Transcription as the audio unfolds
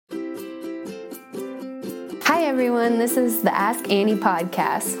Hi everyone, this is the Ask Annie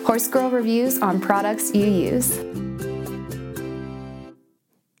podcast, Horse Girl reviews on products you use.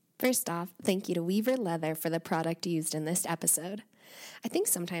 First off, thank you to Weaver Leather for the product used in this episode. I think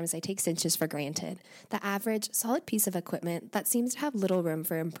sometimes I take cinches for granted, the average, solid piece of equipment that seems to have little room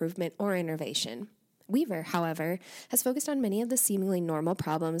for improvement or innovation. Weaver, however, has focused on many of the seemingly normal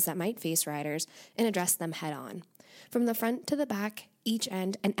problems that might face riders and addressed them head-on. From the front to the back, each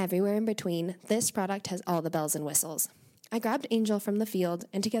end, and everywhere in between, this product has all the bells and whistles. I grabbed Angel from the field,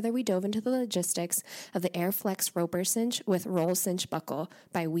 and together we dove into the logistics of the Airflex Roper Cinch with Roll Cinch Buckle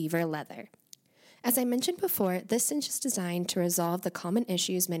by Weaver Leather. As I mentioned before, this cinch is designed to resolve the common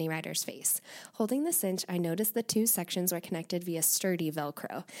issues many riders face. Holding the cinch, I noticed the two sections were connected via sturdy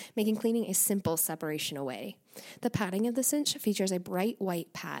Velcro, making cleaning a simple separation away. The padding of the cinch features a bright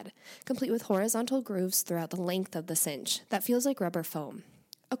white pad, complete with horizontal grooves throughout the length of the cinch that feels like rubber foam.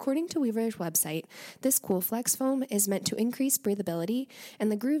 According to Weaver's website, this CoolFlex foam is meant to increase breathability,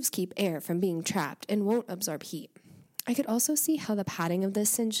 and the grooves keep air from being trapped and won't absorb heat. I could also see how the padding of this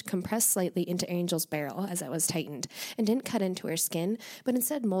cinch compressed slightly into Angel's barrel as it was tightened, and didn't cut into her skin, but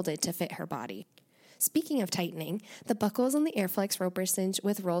instead molded to fit her body. Speaking of tightening, the buckles on the Airflex Roper Cinch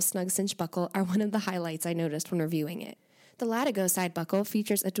with Roll Snug Cinch Buckle are one of the highlights I noticed when reviewing it. The Latigo side buckle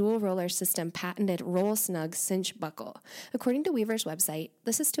features a dual roller system patented Roll Snug Cinch Buckle. According to Weaver's website,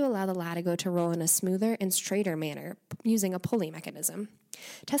 this is to allow the Latigo to roll in a smoother and straighter manner using a pulley mechanism.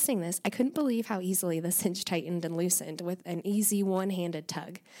 Testing this, I couldn't believe how easily the cinch tightened and loosened with an easy one-handed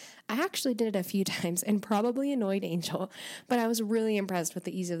tug. I actually did it a few times and probably annoyed Angel, but I was really impressed with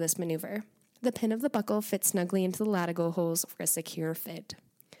the ease of this maneuver. The pin of the buckle fits snugly into the Latigo holes for a secure fit.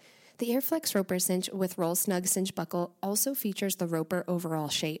 The Airflex Roper Cinch with Roll Snug Cinch Buckle also features the Roper overall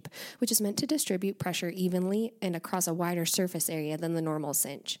shape, which is meant to distribute pressure evenly and across a wider surface area than the normal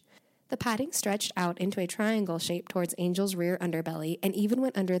cinch. The padding stretched out into a triangle shape towards Angel's rear underbelly and even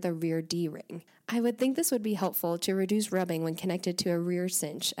went under the rear D-ring. I would think this would be helpful to reduce rubbing when connected to a rear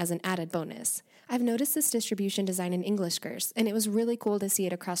cinch as an added bonus. I've noticed this distribution design in English girths, and it was really cool to see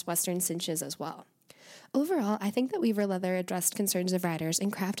it across Western cinches as well. Overall, I think that Weaver Leather addressed concerns of riders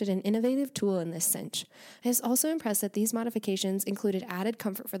and crafted an innovative tool in this cinch. I was also impressed that these modifications included added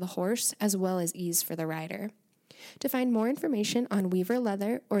comfort for the horse as well as ease for the rider. To find more information on Weaver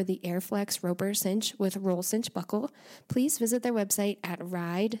Leather or the Airflex Roper Cinch with Roll Cinch Buckle, please visit their website at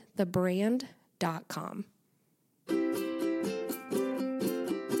ridethebrand.com.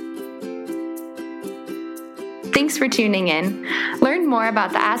 Thanks for tuning in. Learn more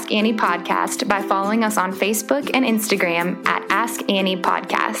about the Ask Annie podcast by following us on Facebook and Instagram at Ask Annie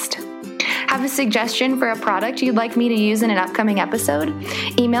Podcast. Have a suggestion for a product you'd like me to use in an upcoming episode?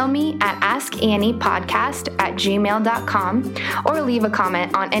 Email me at askanniepodcast@gmail.com or leave a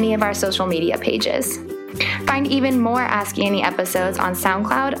comment on any of our social media pages. Find even more Ask Annie episodes on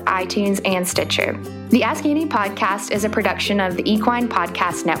SoundCloud, iTunes, and Stitcher. The Ask Annie podcast is a production of the Equine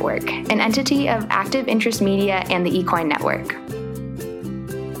Podcast Network, an entity of Active Interest Media and the Equine Network.